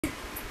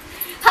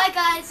Hi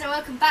guys, and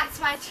welcome back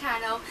to my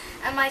channel.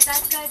 And my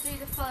dad's going to do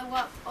the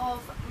follow-up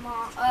of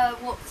my,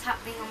 what's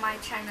happening on my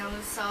channel,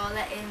 so I'll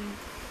let him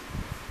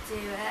do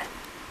it.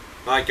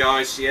 Hi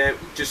guys, yeah,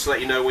 just to let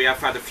you know, we have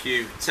had a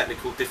few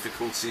technical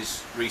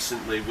difficulties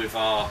recently with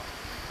our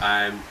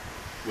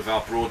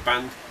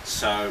broadband,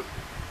 so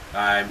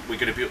we're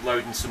going to be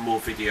uploading some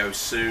more videos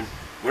soon.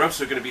 We're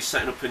also going to be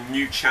setting up a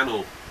new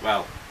channel,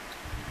 well,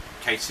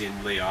 Katie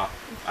and Lee are,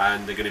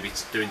 and they're going to be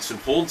doing some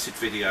haunted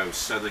videos,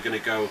 so they're going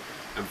to go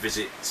and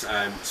visit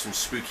some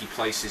spooky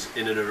places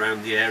in and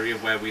around the area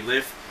where we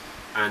live,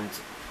 and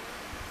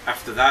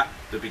after that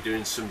they'll be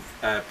doing some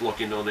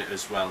blogging on it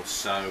as well.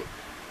 So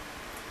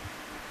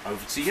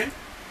over to you.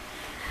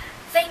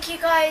 Thank you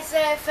guys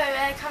for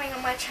coming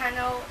on my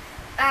channel,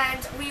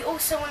 and we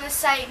also want to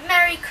say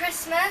Merry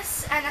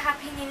Christmas and a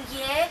Happy New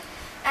Year,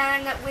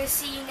 and we'll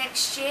see you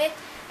next year.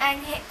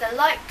 And hit the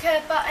like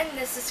button,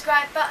 the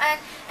subscribe button,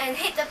 and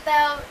hit the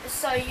bell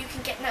so you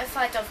can get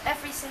notified of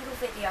every single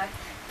video.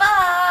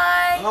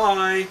 Bye!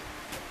 Bye!